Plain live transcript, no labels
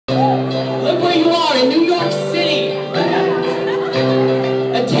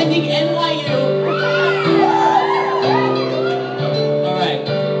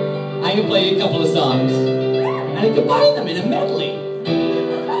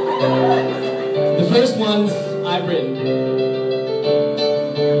first ones I've written.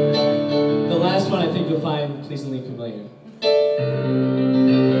 The last one I think you'll find pleasingly familiar.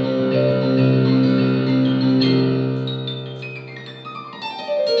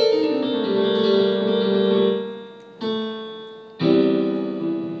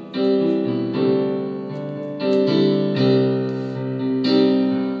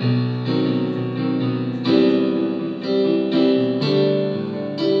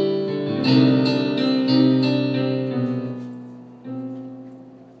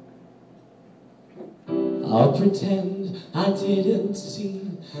 I'll pretend I didn't see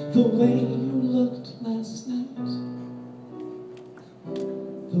the way you looked last night,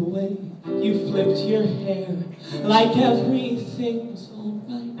 the way you flipped your hair like everything's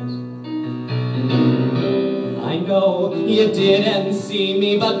alright. I know you didn't see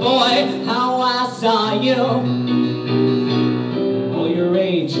me, but boy, how I saw you. All your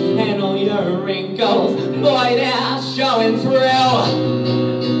age and all your wrinkles, boy, they're showing through.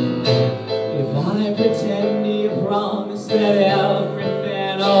 Pretend you promise that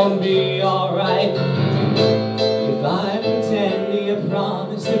everything'll be alright. If I pretend you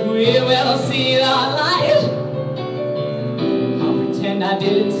promise that we will see the light, I'll pretend I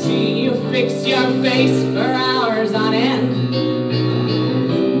didn't see you fix your face for hours on end.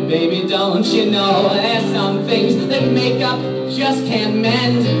 Baby, don't you know there's some things that makeup just can't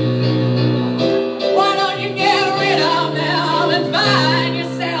mend?